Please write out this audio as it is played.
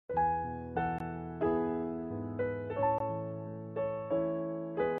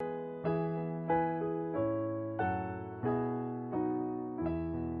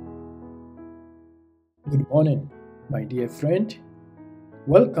Good morning, my dear friend.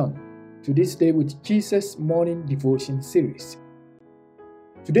 Welcome to this Day with Jesus morning devotion series.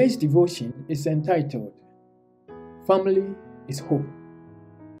 Today's devotion is entitled Family is Home.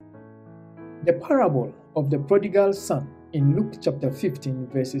 The parable of the prodigal son in Luke chapter 15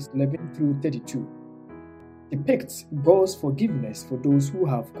 verses 11 through 32 depicts God's forgiveness for those who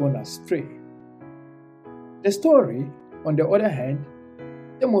have gone astray. The story, on the other hand,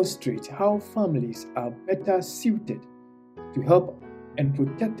 demonstrates how families are better suited to help and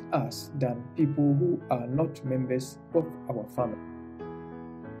protect us than people who are not members of our family.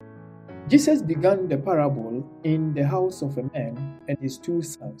 Jesus began the parable in the house of a man and his two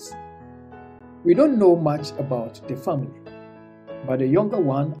sons. We don't know much about the family, but the younger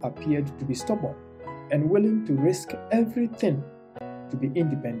one appeared to be stubborn and willing to risk everything to be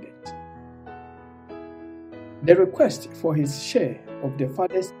independent. The request for his share of the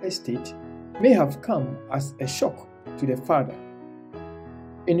father's estate may have come as a shock to the father.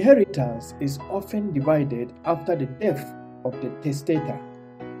 Inheritance is often divided after the death of the testator.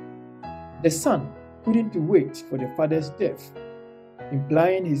 The son couldn't wait for the father's death,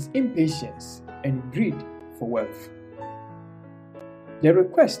 implying his impatience and greed for wealth. The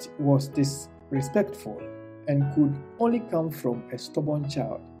request was disrespectful and could only come from a stubborn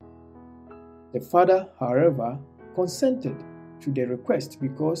child. The father, however, consented to the request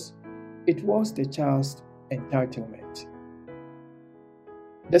because it was the child's entitlement.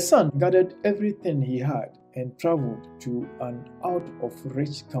 The son gathered everything he had and traveled to an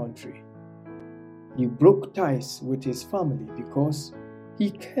out-of-reach country. He broke ties with his family because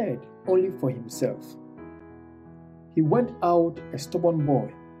he cared only for himself. He went out a stubborn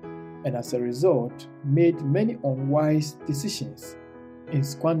boy and as a result made many unwise decisions in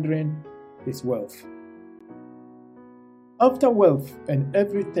squandering his wealth. After wealth and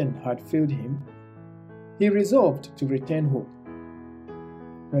everything had failed him, he resolved to return home.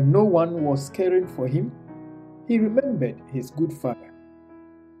 When no one was caring for him, he remembered his good father.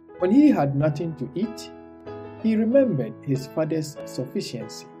 When he had nothing to eat, he remembered his father's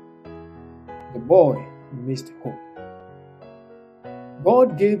sufficiency. The boy missed hope.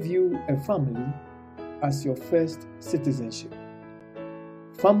 God gave you a family as your first citizenship.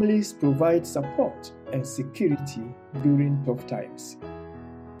 Families provide support and security during tough times.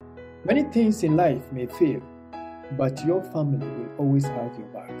 Many things in life may fail, but your family will always have your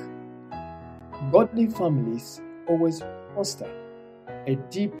back. Godly families always foster a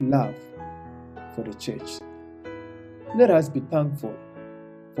deep love for the church. Let us be thankful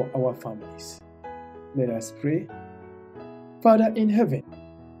for our families. Let us pray. Father in heaven,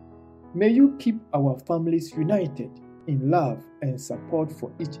 may you keep our families united in love and support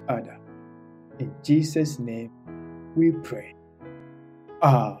for each other. In Jesus' name we pray.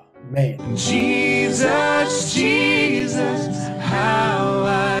 Amen. Jesus, Jesus, how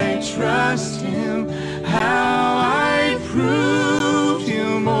I trust him, how I prove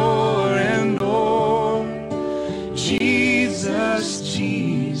him more and more. Jesus,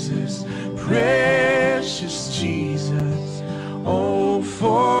 Jesus, precious Jesus, oh,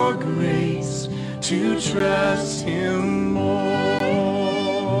 for grace to trust him